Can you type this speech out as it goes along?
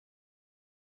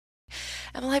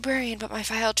I'm a librarian, but my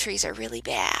file trees are really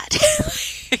bad.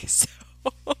 So,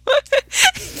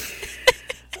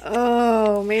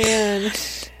 Oh, man.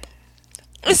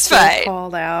 I it's feel fine.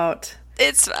 called out.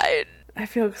 It's fine. I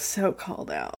feel so called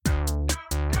out.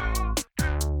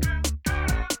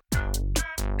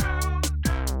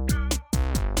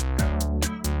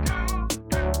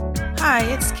 Hi,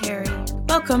 it's Carrie.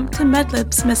 Welcome to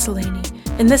MedLib's Miscellany.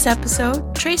 In this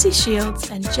episode, Tracy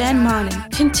Shields and Jen Monin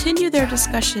continue their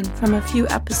discussion from a few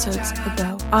episodes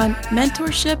ago on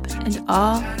mentorship and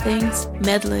all things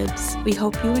MedLibs. We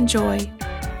hope you enjoy.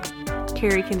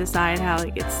 Carrie can decide how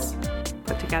it gets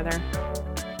put together.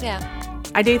 Yeah,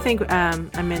 I do think a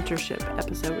mentorship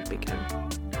episode would be good.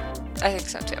 I think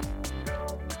so too.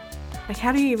 Like,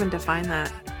 how do you even define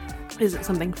that? Is it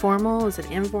something formal? Is it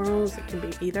informal? It can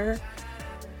be either.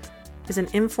 Is an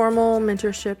informal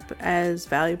mentorship as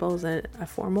valuable as a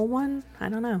formal one? I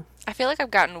don't know. I feel like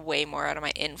I've gotten way more out of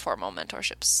my informal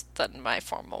mentorships than my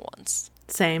formal ones.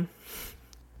 Same.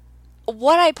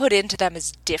 What I put into them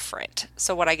is different,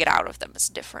 so what I get out of them is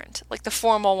different. Like, the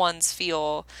formal ones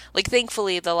feel like,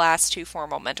 thankfully, the last two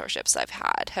formal mentorships I've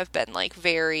had have been like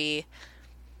very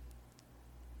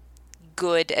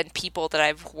good and people that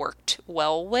I've worked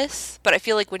well with. But I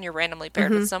feel like when you're randomly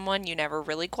paired with someone, you never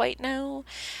really quite know.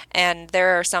 And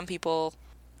there are some people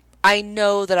I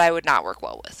know that I would not work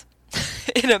well with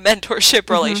in a mentorship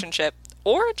relationship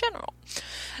or in general.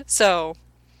 So,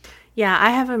 Yeah,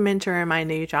 I have a mentor in my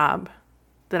new job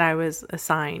that I was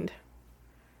assigned.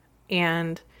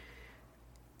 And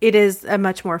it is a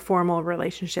much more formal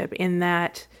relationship in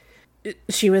that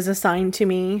she was assigned to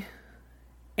me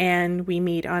and we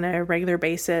meet on a regular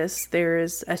basis. There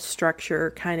is a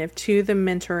structure kind of to the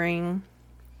mentoring.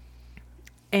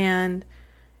 And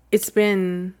it's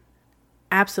been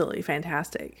absolutely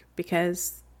fantastic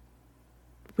because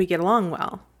we get along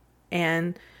well.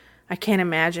 And I can't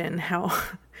imagine how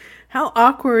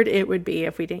awkward it would be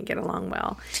if we didn't get along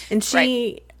well. And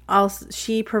she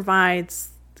provides,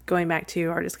 going back to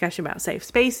our discussion about safe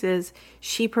spaces,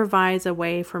 she provides a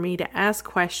way for me to ask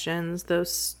questions,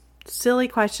 those silly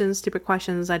questions, stupid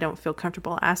questions I don't feel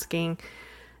comfortable asking,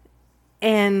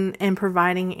 and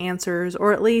providing answers,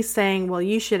 or at least saying, well,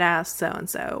 you should ask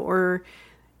so-and-so, or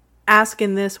ask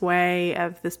in this way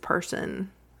of this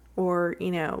person, or,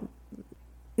 you know,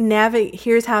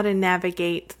 here's how to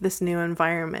navigate this new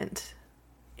environment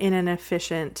in an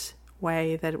efficient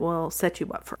way that will set you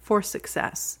up for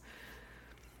success,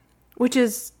 which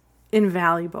is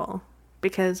invaluable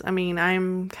because, I mean,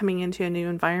 I'm coming into a new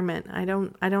environment. I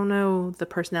don't know the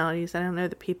personalities. I don't know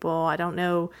the people. I don't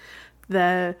know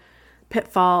the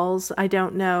pitfalls. I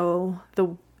don't know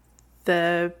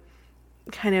the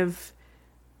kind of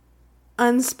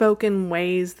unspoken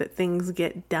ways that things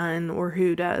get done or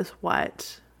who does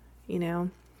what, you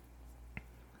know.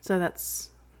 So that's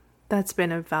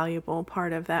been a valuable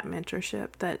part of that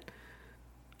mentorship, that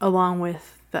along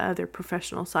with the other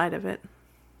professional side of it.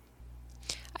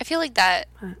 I feel like that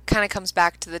kind of comes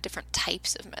back to the different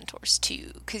types of mentors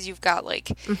too, because you've got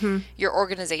like your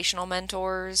organizational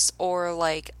mentors or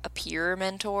like a peer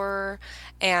mentor.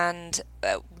 And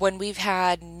when we've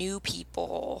had new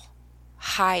people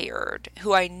hired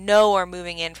who I know are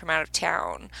moving in from out of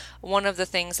town, one of the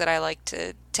things that I like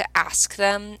to ask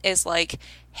them is like,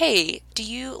 hey, do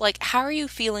you like, how are you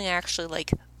feeling actually like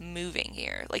moving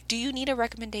here? Like, do you need a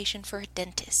recommendation for a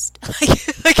dentist?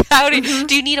 like how do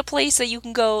you need a place that you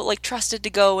can go, like, trusted to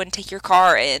go and take your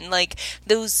car in? Like,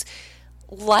 those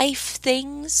life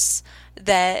things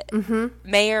that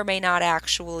may or may not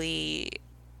actually,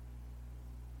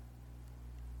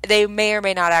 they may or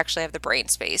may not actually have the brain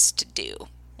space to do.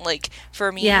 Like,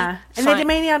 for me, yeah, and they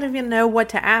may not even know what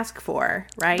to ask for,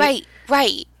 right?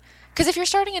 Right. Because if you're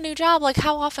starting a new job, like,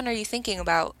 how often are you thinking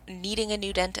about needing a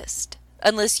new dentist?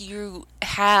 Unless you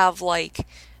have, like,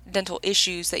 dental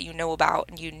issues that you know about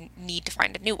and you need to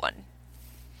find a new one.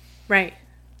 Right.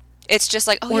 It's just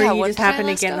like, or you just happen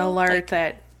to get an alert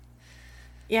that,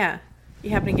 yeah, you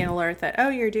happen to get an alert that, oh,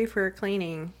 you're due for a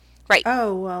cleaning. Right.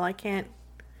 Oh, well, I can't,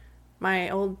 my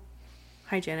old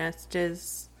hygienist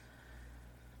is,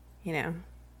 you know,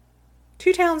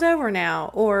 2 towns over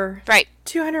now, or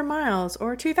 200 miles,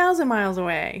 or 2,000 miles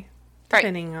away,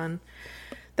 depending on.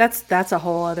 That's a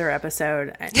whole other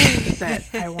episode that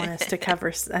I want us to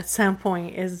cover at some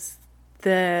point, is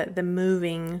the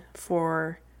moving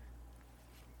for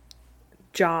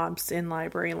jobs in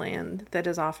library land that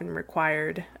is often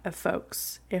required of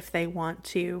folks if they want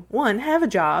to, one, have a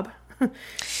job,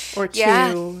 or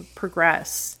two,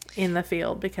 progress in the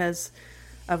field because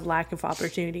of lack of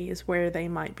opportunities where they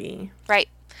might be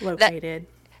located.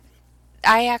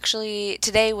 I actually,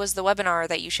 today was the webinar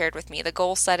that you shared with me, the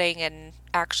goal setting and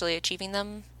actually achieving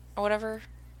them or whatever.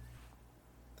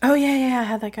 Oh, yeah.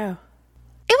 How'd that go?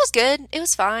 It was good. It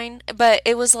was fine. But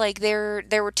it was like there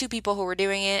were two people who were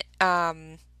doing it.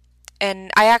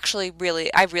 And I really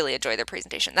enjoyed their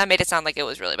presentation. That made it sound like it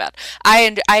was really bad.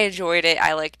 I enjoyed it.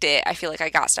 I liked it. I feel like I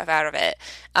got stuff out of it.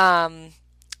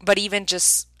 But even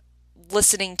just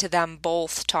listening to them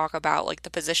both talk about like the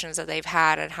positions that they've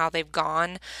had and how they've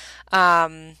gone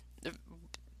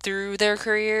through their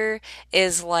career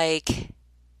is like,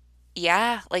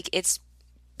 yeah, like it's,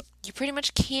 you pretty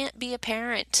much can't be a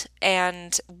parent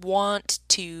and want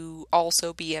to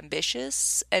also be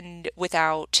ambitious and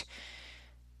without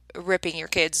ripping your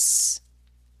kids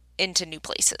into new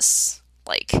places.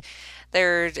 Like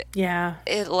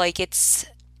it's,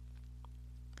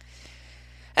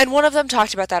 and one of them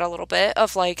talked about that a little bit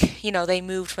of like, they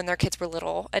moved when their kids were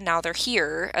little and now they're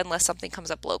here unless something comes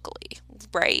up locally,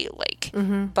 right? Like,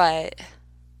 but,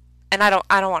 and I don't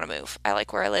want to move. I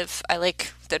like where I live. I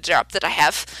like the job that I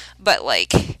have, but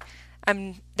like,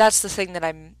 that's the thing that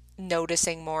I'm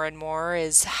noticing more and more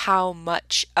is how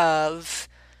much of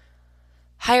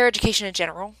higher education in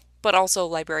general, but also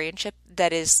librarianship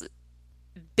that is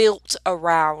built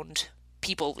around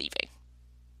people leaving.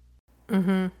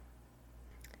 Mm-hmm.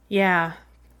 Yeah.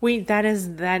 We need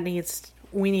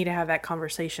to have that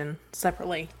conversation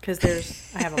separately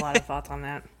because I have a lot of thoughts on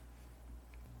that.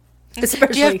 Do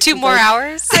you have 2 more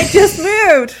hours? I just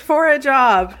moved for a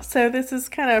job. So this is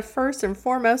kind of first and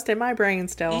foremost in my brain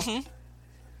still. Mm-hmm.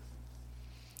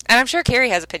 And I'm sure Carrie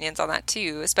has opinions on that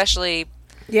too, especially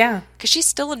because she's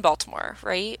still in Baltimore,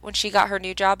 right? When she got her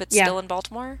new job, it's still in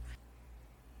Baltimore?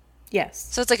 Yes.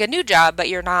 So it's like a new job, but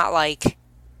you're not like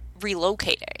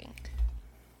relocating.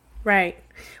 Right.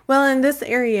 Well, in this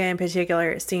area in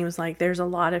particular, it seems like there's a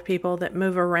lot of people that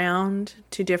move around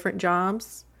to different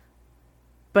jobs,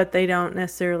 but they don't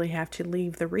necessarily have to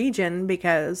leave the region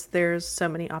because there's so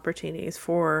many opportunities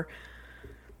for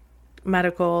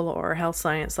medical or health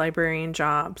science librarian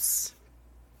jobs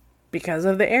because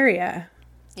of the area.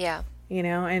 Yeah.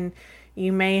 And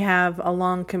you may have a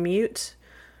long commute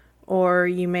or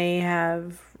you may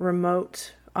have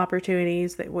remote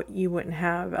opportunities that you wouldn't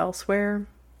have elsewhere.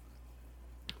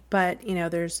 But,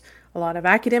 there's a lot of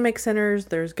academic centers,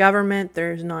 there's government,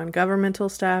 there's non-governmental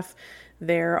stuff,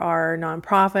 there are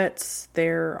nonprofits,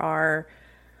 there are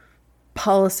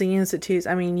policy institutes.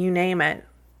 I mean, you name it.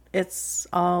 It's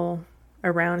all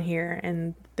around here.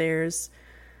 And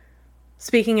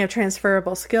speaking of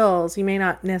transferable skills, you may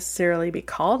not necessarily be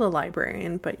called a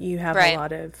librarian, but you have a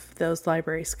lot of those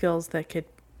library skills that could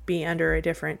be under a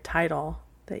different title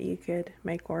that you could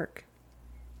make work.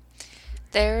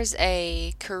 There's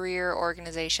a career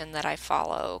organization that I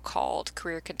follow called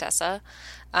Career Contessa,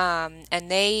 and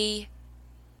I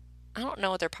don't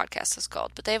know what their podcast is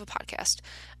called, but they have a podcast.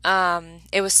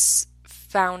 It was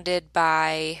founded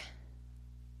by,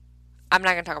 I'm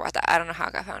not going to talk about that. I don't know how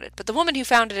it got founded, but the woman who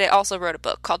founded it also wrote a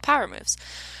book called Power Moves,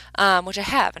 which I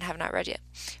have and have not read yet.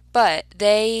 But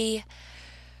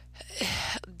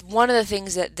one of the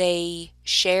things that they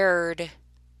shared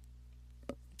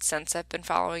since I've been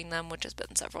following them, which has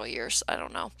been several years, I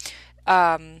don't know,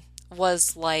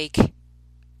 was like,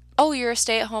 oh, you're a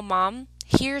stay-at-home mom?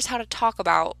 Here's how to talk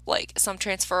about like some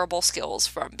transferable skills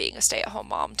from being a stay-at-home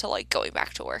mom to like going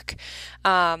back to work.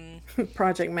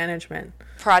 Project management,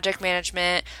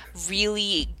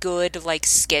 really good like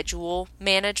schedule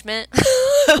management.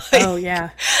 Oh yeah.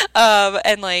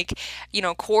 And like,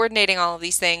 coordinating all of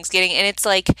these things, and it's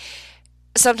like,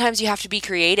 sometimes you have to be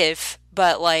creative,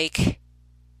 but like,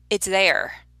 it's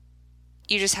there.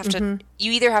 You just have to,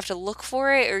 you either have to look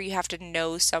for it or you have to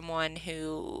know someone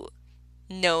who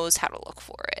knows how to look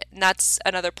for it. And that's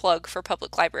another plug for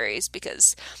public libraries,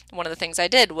 because one of the things I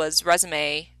did was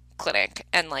resume clinic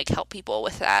and like help people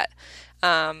with that,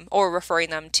 or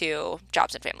referring them to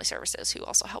Jobs and Family Services who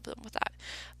also help them with that.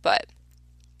 But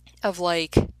of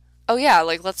like, oh yeah,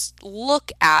 like let's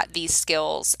look at these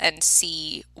skills and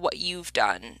see what you've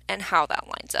done and how that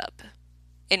lines up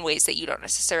in ways that you don't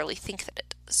necessarily think that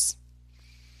it does.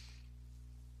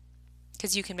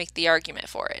 Because you can make the argument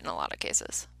for it in a lot of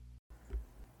cases.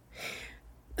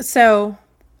 So,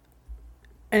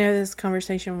 I know this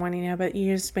conversation winding now, but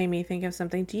you just made me think of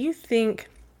something. Do you think,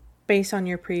 based on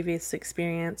your previous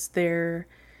experience, there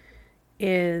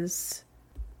is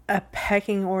a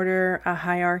pecking order, a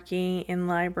hierarchy in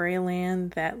library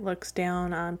land that looks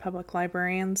down on public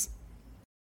librarians?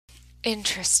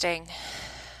 Interesting.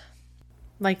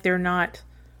 Like they're not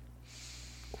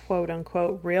quote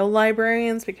unquote real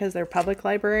librarians because they're public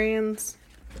librarians,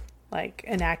 like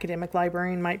an academic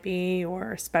librarian might be,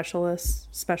 or a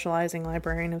specializing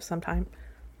librarian of some type,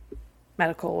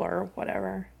 medical or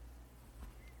whatever.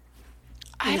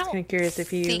 I'm just kind of curious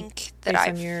if you, think that based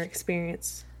on your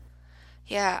experience.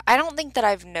 Yeah, I don't think that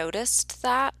I've noticed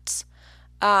that.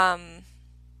 Granted,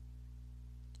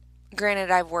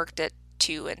 I've worked at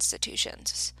 2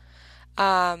 institutions.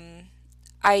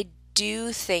 I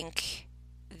do think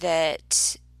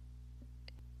that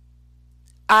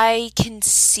I can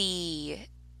see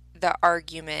the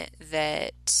argument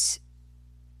that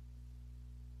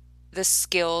the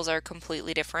skills are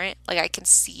completely different. Like, I can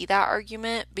see that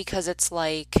argument because it's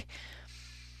like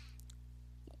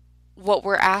what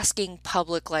we're asking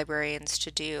public librarians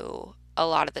to do a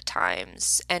lot of the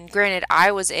times. And granted,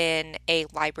 I was in a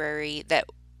library that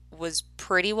was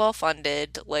pretty well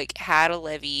funded, like had a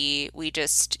levy. We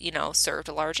just, served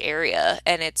a large area,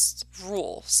 and it's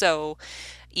rural. So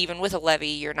even with a levy,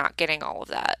 you're not getting all of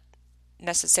that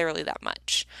necessarily that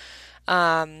much.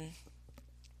 That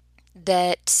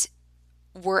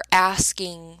we're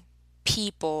asking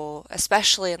people,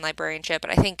 especially in librarianship,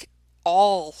 and I think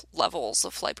all levels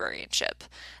of librarianship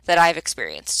that I've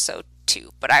experienced, so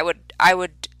too, but I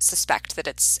would suspect that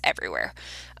it's everywhere.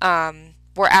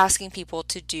 We're asking people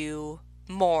to do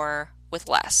more with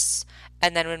less,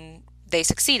 and then when they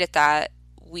succeed at that,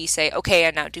 we say, okay,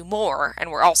 and now do more, and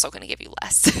we're also going to give you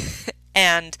less.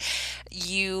 And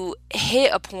you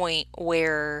hit a point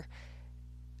where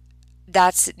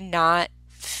that's not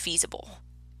feasible.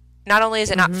 Not only is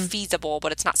it not feasible,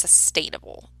 but it's not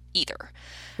sustainable either.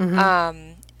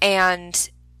 And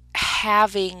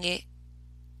having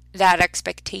that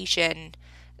expectation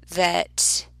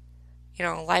that,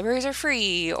 libraries are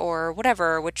free or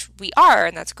whatever, which we are,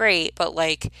 and that's great, but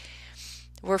like,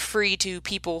 we're free to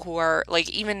people who are, like,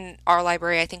 even our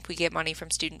library, I think we get money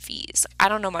from student fees. I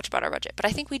don't know much about our budget, but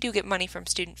I think we do get money from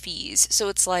student fees. So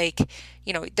it's like,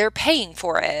 they're paying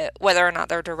for it, whether or not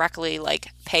they're directly, like,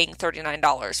 paying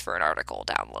 $39 for an article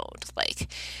download. Like,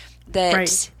 that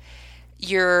right.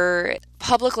 Your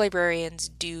public librarians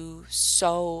do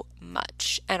so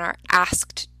much and are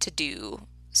asked to do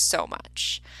so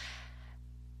much.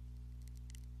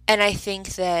 And I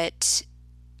think that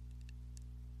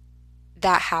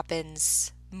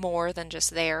happens more than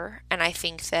just there. And I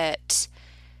think that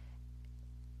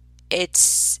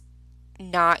it's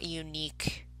not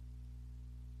unique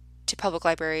to public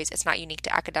libraries. It's not unique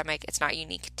to academic. It's not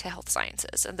unique to health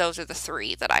sciences. And those are the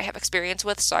 3 that I have experience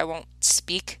with. So I won't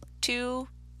speak to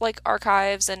like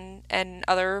archives and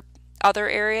other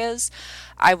areas.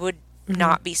 I would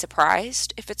not be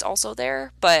surprised if it's also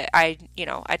there, but I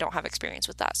don't have experience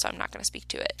with that, so I'm not going to speak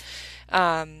to it.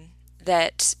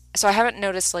 So I haven't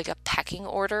noticed like a pecking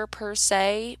order per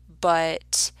se,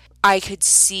 but I could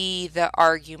see the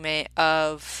argument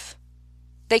of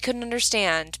they couldn't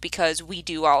understand because we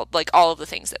do all of the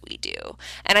things that we do.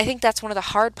 And I think that's one of the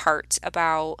hard parts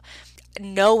about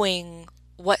knowing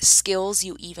what skills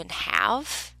you even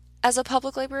have as a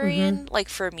public librarian. Like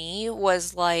for me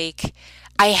was like,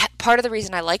 part of the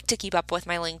reason I like to keep up with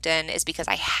my LinkedIn is because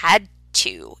I had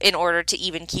to in order to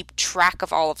even keep track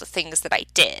of all of the things that I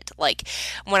did. Like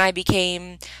when I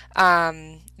became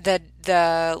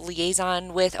the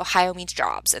liaison with Ohio Means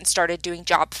Jobs and started doing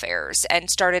job fairs and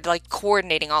started like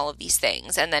coordinating all of these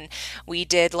things, and then we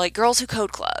did like Girls Who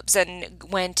Code clubs and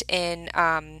went in,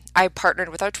 I partnered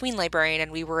with our tween librarian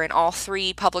and we were in all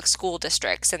 3 public school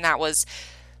districts, and that was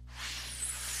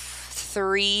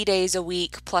 3 days a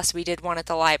week, plus we did one at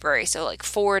the library, so like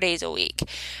 4 days a week.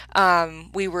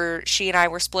 She and I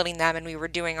were splitting them, and we were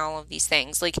doing all of these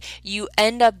things. Like, you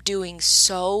end up doing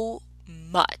so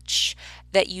much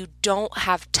that you don't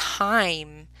have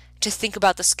time to think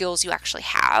about the skills you actually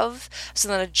have. So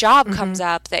then a job comes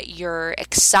up that you're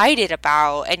excited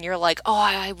about, and you're like, oh,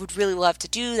 I would really love to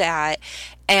do that.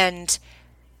 And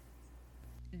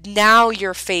now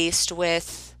you're faced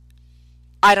with,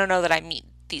 I don't know that I meet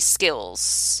these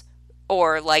skills,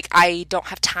 or like I don't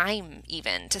have time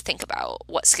even to think about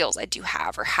what skills I do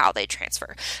have or how they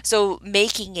transfer. So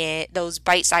making it those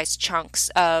bite-sized chunks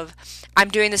of, I'm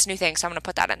doing this new thing, so I'm going to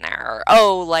put that in there. Or,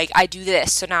 oh, like I do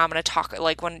this, so now I'm going to talk,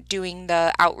 like when doing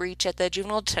the outreach at the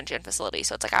juvenile detention facility.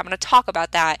 So it's like, I'm going to talk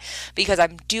about that because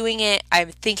I'm doing it,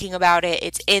 I'm thinking about it,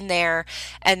 it's in there.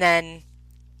 And then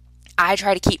I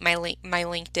try to keep my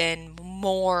LinkedIn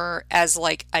more as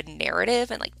like a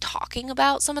narrative and like talking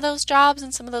about some of those jobs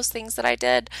and some of those things that I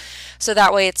did. So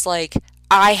that way it's like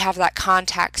I have that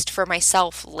context for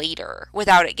myself later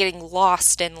without it getting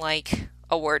lost in like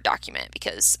a Word document,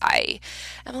 because I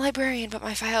am a librarian, but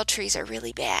my file trees are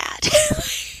really bad.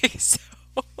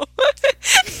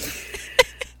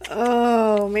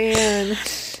 Oh, man.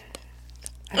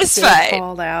 It's fine.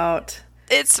 Called out.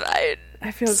 It's fine.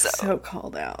 I feel so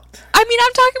called out. I mean,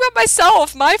 I'm talking about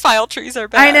myself. My file trees are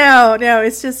bad. I know. No,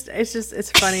 it's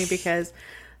funny because,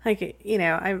 like, you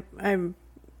know, I'm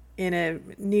in a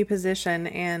new position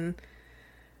and,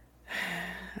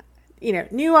 you know,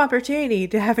 new opportunity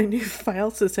to have a new file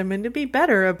system and to be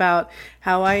better about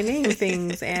how I name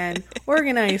things and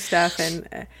organize stuff.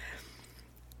 And,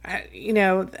 you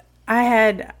know, I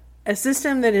had a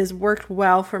system that has worked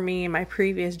well for me in my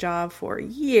previous job for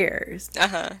years.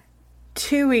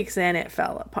 2 weeks in, it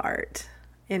fell apart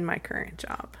in my current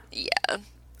job. Yeah.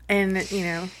 And, you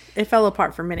know, it fell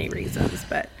apart for many reasons,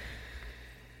 but,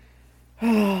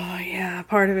 oh, yeah,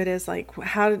 part of it is, like,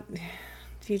 how do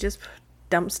you just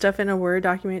dump stuff in a Word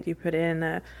document? Do you put it in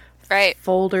a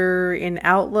folder in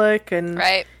Outlook? And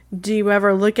do you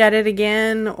ever look at it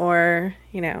again? Or,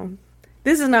 you know,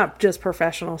 this is not just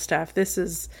professional stuff. This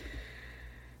is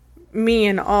me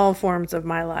in all forms of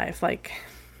my life. Like,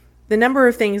 the number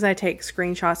of things I take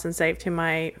screenshots and save to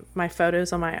my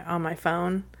photos on my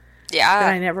phone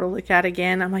that I never look at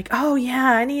again. I'm like, oh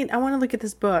yeah, I want to look at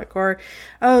this book, or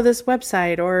oh, this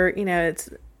website, or, you know,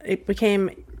 it became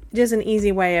just an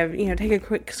easy way of, you know, take a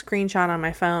quick screenshot on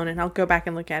my phone and I'll go back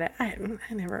and look at it. I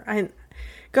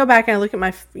go back and I look at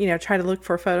my, you know, try to look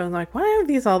for a photo and I'm like, why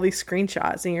have all these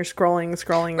screenshots? And you're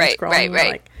scrolling. Right.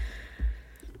 Like,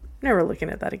 never looking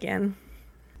at that again.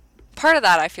 Part of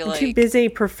that, I feel I'm like... too busy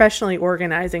professionally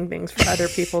organizing things for other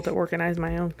people to organize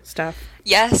my own stuff.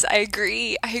 Yes, I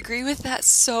agree. I agree with that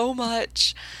so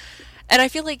much. And I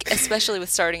feel like, especially with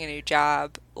starting a new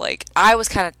job, like, I was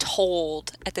kind of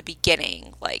told at the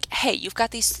beginning, like, hey, you've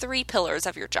got these 3 pillars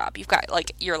of your job. You've got,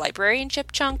 like, your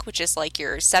librarianship chunk, which is, like,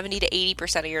 your 70 to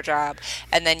 80% of your job.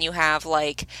 And then you have,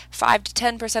 like, 5 to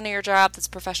 10% of your job that's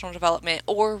professional development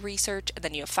or research. And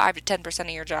then you have 5 to 10%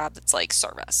 of your job that's, like,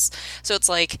 service. So it's,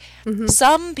 like,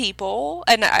 some people,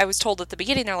 and I was told at the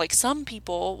beginning, they're like, some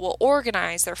people will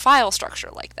organize their file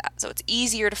structure like that. So it's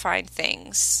easier to find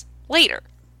things later.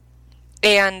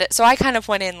 And so I kind of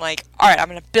went in like, all right, I'm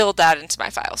going to build that into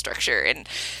my file structure. And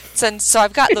so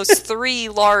I've got those 3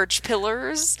 large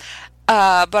pillars,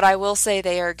 but I will say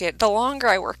the longer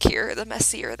I work here, the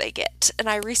messier they get. And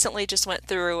I recently just went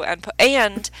through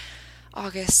and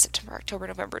August, September, October,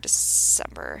 November,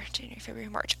 December, January, February,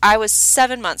 March. I was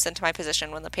 7 months into my position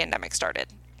when the pandemic started.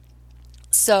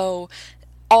 So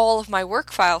all of my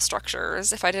work file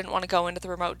structures, if I didn't want to go into the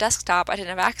remote desktop, I didn't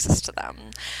have access to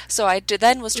them. So I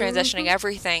then was transitioning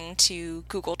everything to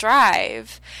Google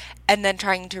Drive and then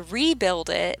trying to rebuild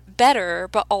it better,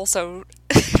 but also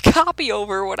copy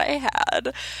over what I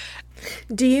had.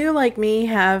 Do you, like me,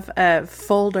 have a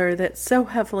folder that's so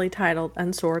heavily titled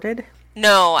Unsorted?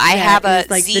 No, I have a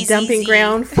like ZZZ. the dumping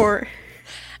ground for...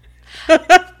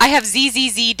 I have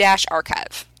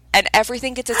ZZZ-archive. And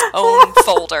everything gets its own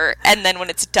folder. And then when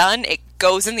it's done, it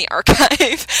goes in the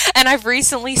archive. And I've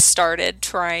recently started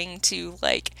trying to,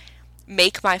 like,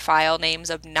 make my file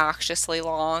names obnoxiously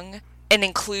long and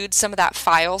include some of that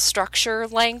file structure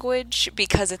language.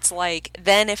 Because it's like,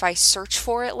 then if I search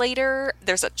for it later,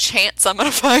 there's a chance I'm going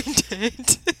to find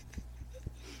it.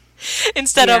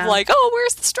 Instead of like, oh,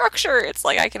 where's the structure? It's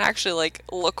like I can actually, like,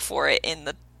 look for it in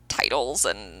the titles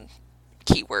and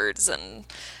keywords and...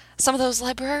 some of those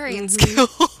librarian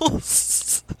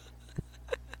skills.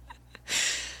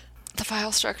 The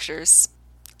file structures.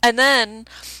 And then,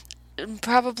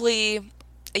 probably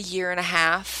a year and a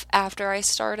half after I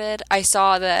started, I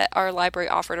saw that our library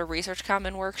offered a Research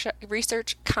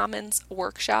Commons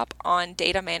workshop on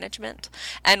data management.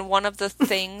 And one of the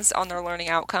things on their learning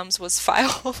outcomes was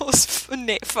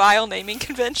file naming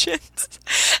conventions.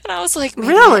 And I was like,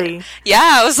 really?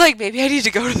 I was like, maybe I need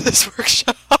to go to this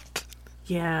workshop.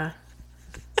 Yeah.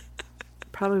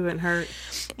 Probably wouldn't hurt.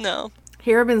 No.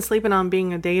 Here I've been sleeping on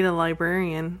being a data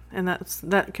librarian, and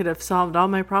that could have solved all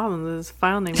my problems is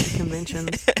file naming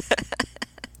conventions.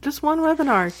 Just one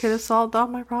webinar could have solved all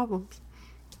my problems.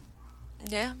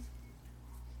 Yeah.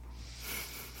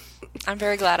 I'm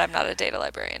very glad I'm not a data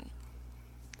librarian.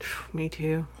 Me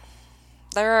too.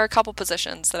 There are a couple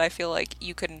positions that I feel like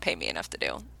you couldn't pay me enough to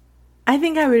do. I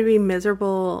think I would be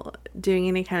miserable doing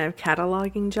any kind of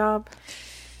cataloging job.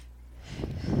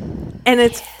 And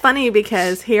it's funny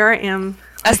because here I am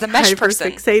as the mesh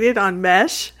person, fixated on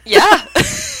mesh. Yeah.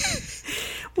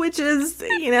 Which is,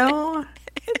 you know,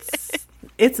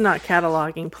 it's not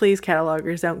cataloging. Please,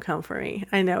 catalogers, don't come for me.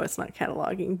 I know it's not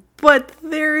cataloging, but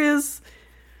there is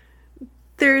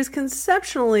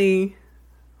conceptually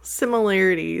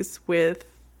similarities with,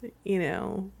 you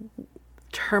know,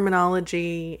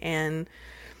 terminology and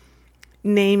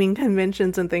naming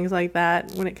conventions and things like that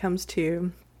when it comes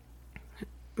to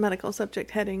medical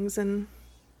subject headings, and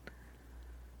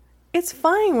it's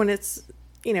fine when it's,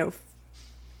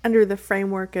 under the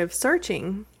framework of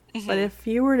searching. Mm-hmm. But if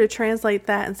you were to translate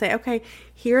that and say, okay,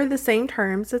 here are the same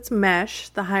terms, it's MESH,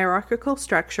 the hierarchical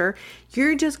structure,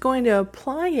 you're just going to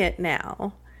apply it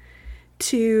now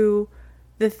to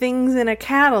the things in a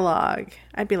catalog,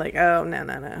 I'd be like, oh, no.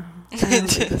 I don't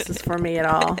think this is for me at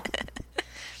all.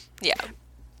 Yeah.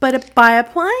 But by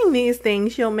applying these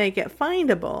things, you'll make it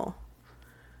findable.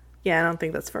 Yeah, I don't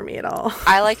think that's for me at all.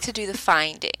 I like to do the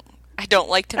finding. I don't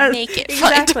like to make it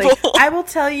exactly. findable. I will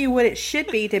tell you what it should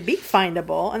be to be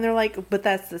findable. And they're like, but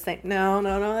that's the same. No,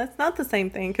 that's not the same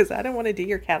thing, because I don't want to do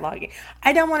your cataloging.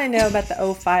 I don't want to know about the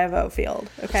 050 field,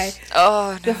 okay?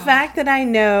 Oh, no. The fact that I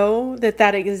know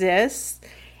that exists,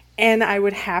 and I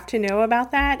would have to know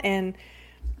about that, and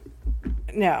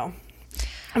no.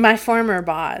 My former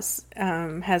boss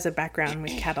has a background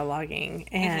with cataloging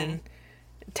and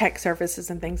tech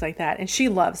services and things like that, and she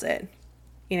loves it.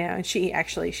 And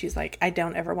she's like, I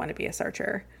don't ever want to be a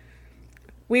searcher.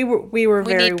 We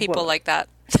need people like that.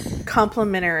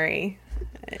 Complimentary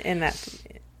in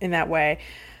that way.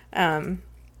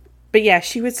 But yeah,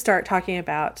 she would start talking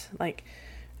about, like,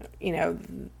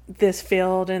 this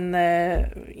field and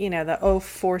the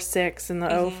 046 and the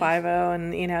 050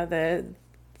 and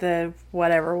the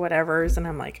whatevers, and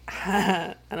I'm like,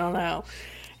 I don't know.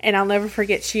 And I'll never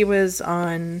forget, she was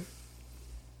on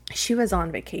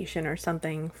vacation or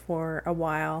something for a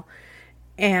while,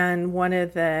 and one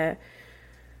of the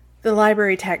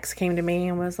library techs came to me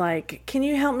and was like, can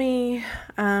you help me?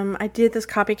 I did this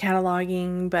copy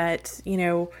cataloging, but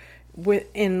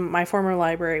in my former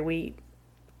library we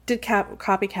did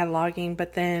copy cataloging,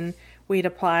 but then we'd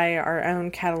apply our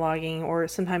own cataloging, or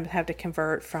sometimes have to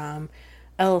convert from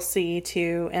LC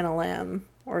to NLM,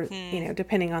 or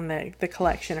depending on the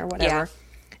collection or whatever. Yeah.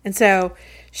 And so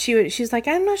she's like,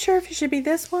 I'm not sure if it should be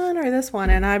this one or this one.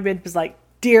 And I was like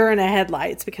deer in the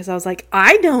headlights, because I was like,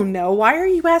 I don't know. Why are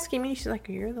you asking me? She's like,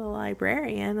 you're the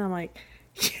librarian. I'm like,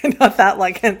 yeah, not that,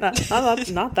 like, not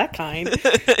that kind.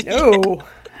 No,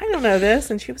 I don't know this.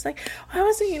 And she was like, I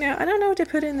don't know what to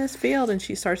put in this field. And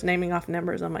she starts naming off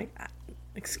numbers. I'm like,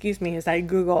 excuse me, as I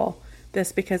Google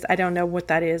this, because I don't know what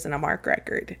that is in a MARC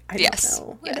record. I don't know. Yes. I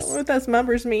don't know what those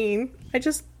numbers mean.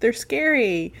 They're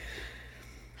scary.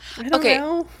 I don't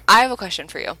know. I have a question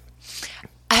for you.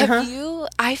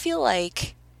 I feel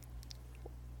like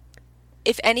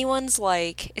if anyone's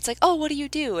like, it's like, oh, what do you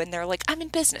do? And they're like, I'm in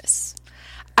business.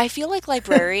 I feel like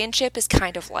librarianship is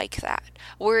kind of like that,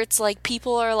 where it's like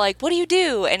people are like, what do you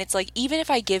do? And it's like, even if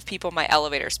I give people my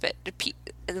elevator speech,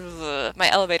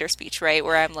 right,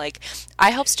 where I'm like,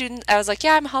 I help students, I was like,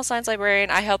 yeah, I'm a health science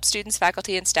librarian. I help students,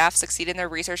 faculty, and staff succeed in their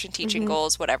research and teaching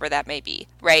goals, whatever that may be,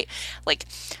 right? Like,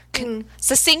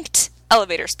 succinct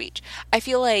elevator speech. I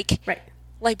feel like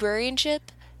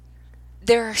librarianship,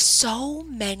 there are so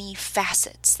many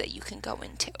facets that you can go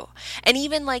into. And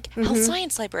even like health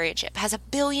science librarianship has a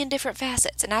billion different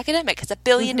facets, and academic has a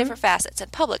billion different facets,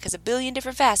 and public has a billion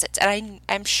different facets. And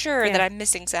I'm sure that I'm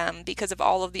missing some because of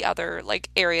all of the other like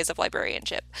areas of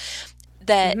librarianship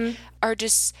that are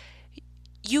just,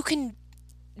 you can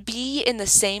be in the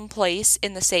same place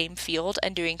in the same field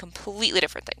and doing completely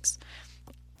different things.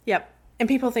 Yep. And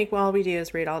people think, well, all we do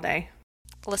is read all day.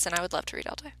 Listen, I would love to read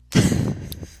all day.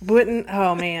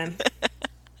 Oh man.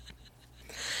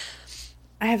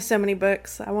 I have so many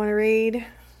books I want to read.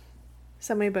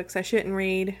 So many books I shouldn't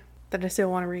read that I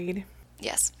still want to read.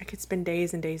 Yes. I could spend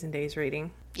days and days and days reading.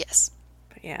 Yes.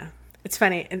 But yeah. It's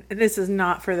funny. And this is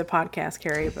not for the podcast,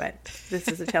 Carrie, but this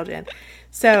is a tell Jen.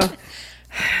 So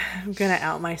I'm going to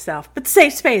out myself. But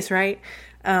safe space, right?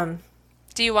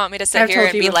 Do you want me to sit here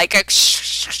and be like a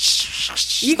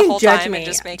you can judge me.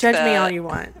 Just judge me all you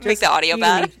want. Just make the audio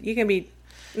bad. You can be.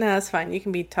 No, that's fine. You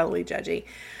can be totally judgy.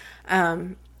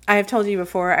 I have told you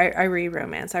before, I read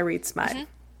romance. I read smut.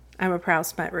 I'm a proud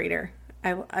smut reader.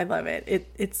 I love it.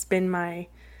 It's been my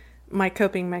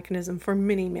coping mechanism for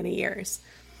many, many years.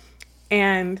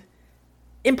 And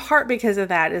in part because of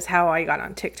that is how I got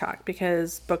on TikTok,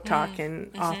 because Book Talk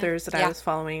and authors that I was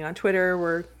following on Twitter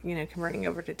were, converting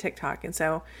over to TikTok. And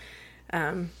so,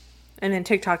 and then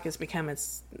TikTok has become a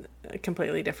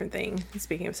completely different thing,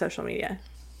 speaking of social media.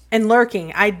 And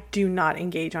lurking. I do not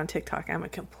engage on TikTok. I'm a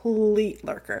complete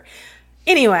lurker.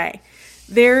 Anyway,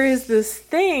 there is this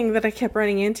thing that I kept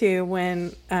running into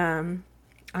when on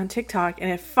TikTok, and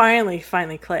it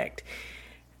finally clicked.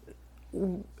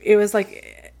 It was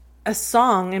like a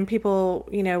song, and people,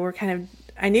 were kind of,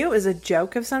 I knew it was a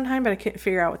joke of some kind, but I couldn't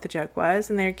figure out what the joke was.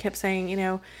 And they kept saying,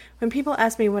 when people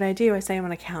ask me what I do, I say I'm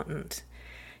an accountant.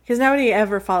 because nobody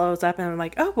ever follows up and I'm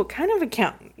like, oh, what kind of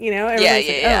accountant? Everybody's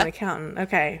like, oh, an accountant.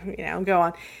 Okay, go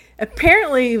on.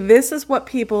 Apparently, this is what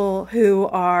people who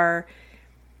are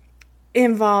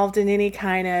involved in any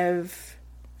kind of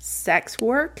sex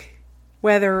work,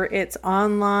 whether it's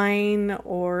online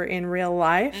or in real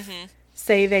life,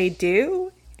 say they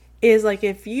do, is like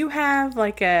if you have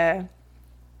like a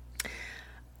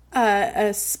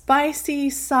spicy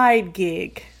side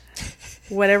gig,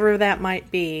 whatever that might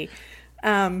be,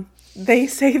 they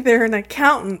say they're an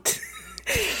accountant.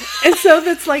 And so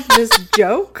that's like this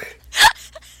joke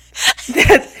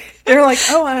that they're like,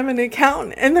 oh, I'm an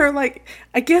accountant. And they're like,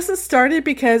 I guess it started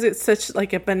because it's such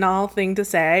like a banal thing to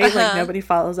say. Like nobody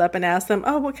follows up and asks them,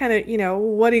 oh, what kind of,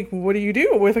 what do you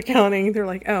do with accounting? They're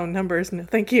like, oh, numbers. No,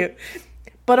 thank you.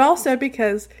 But also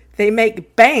because they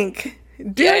make bank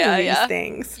doing these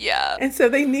things. Yeah. And so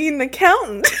they need an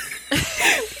accountant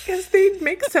because they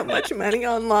make so much money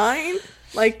online,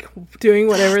 like doing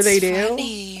whatever they do.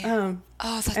 Funny.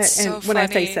 That's so funny. And when I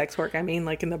say sex work, I mean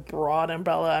like in the broad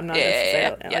umbrella. I'm not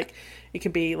necessarily like it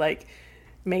could be like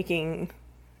making,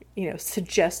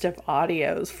 suggestive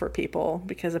audios for people,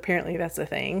 because apparently that's a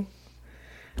thing.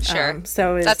 Sure.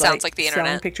 So it's that sounds like the internet.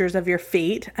 Selling pictures of your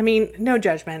feet. I mean, no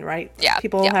judgment, right? Yeah.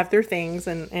 People have their things,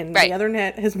 and the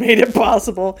internet has made it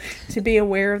possible to be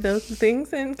aware of those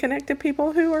things and connect to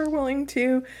people who are willing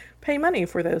to pay money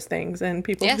for those things, and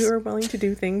people who are willing to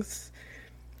do things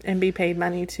and be paid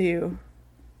money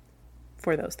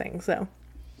for those things. So,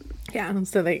 yeah.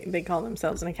 So they call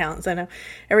themselves an accountant. So I know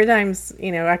every time,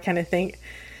 I kind of think,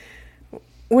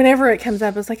 whenever it comes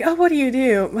up, it's like, oh, what do you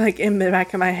do? Like in the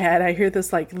back of my head, I hear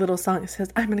this like little song that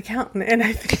says, I'm an accountant. And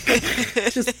I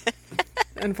think just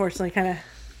unfortunately kind of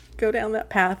go down that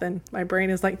path, and my brain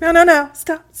is like, no,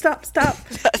 stop. That's not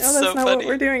funny. what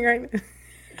we're doing right now.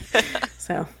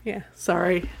 So, yeah,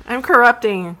 sorry. I'm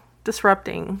disrupting. That's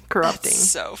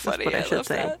so funny. That's what I should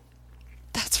say. That.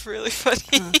 That's really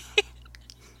funny.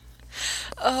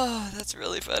 Oh, that's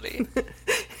really funny.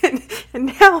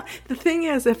 And now, the thing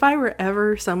is, if I were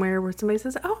ever somewhere where somebody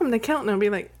says, oh, I'm an accountant, I'll be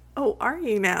like, oh, are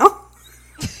you now?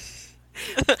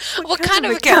 What kind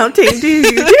of accounting do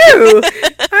you do?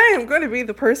 I am going to be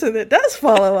the person that does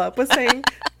follow up with saying,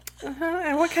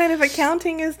 and what kind of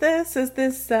accounting is this? Is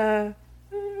this, standard?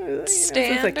 Is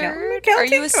this accounting? Are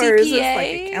you a CPA? Or is this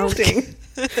like accounting?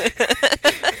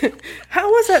 How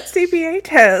was that CPA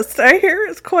test? I hear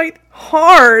it's quite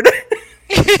hard.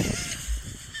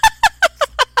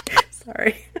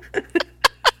 Sorry.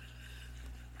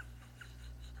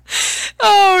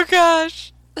 Oh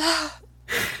gosh.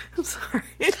 I'm sorry.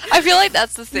 I feel like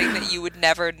that's the thing that you would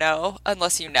never know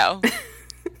unless you know.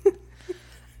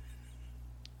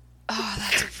 Oh,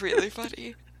 that's really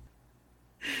funny.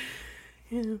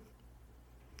 Yeah.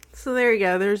 So there you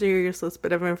go. There's your useless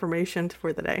bit of information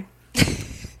for the day.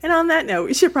 And on that note,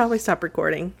 we should probably stop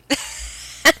recording.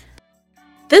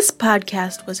 This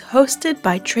podcast was hosted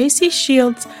by Tracy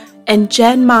Shields and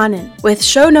Jen Monin, with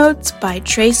show notes by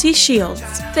Tracy Shields.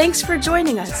 Thanks for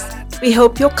joining us. We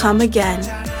hope you'll come again.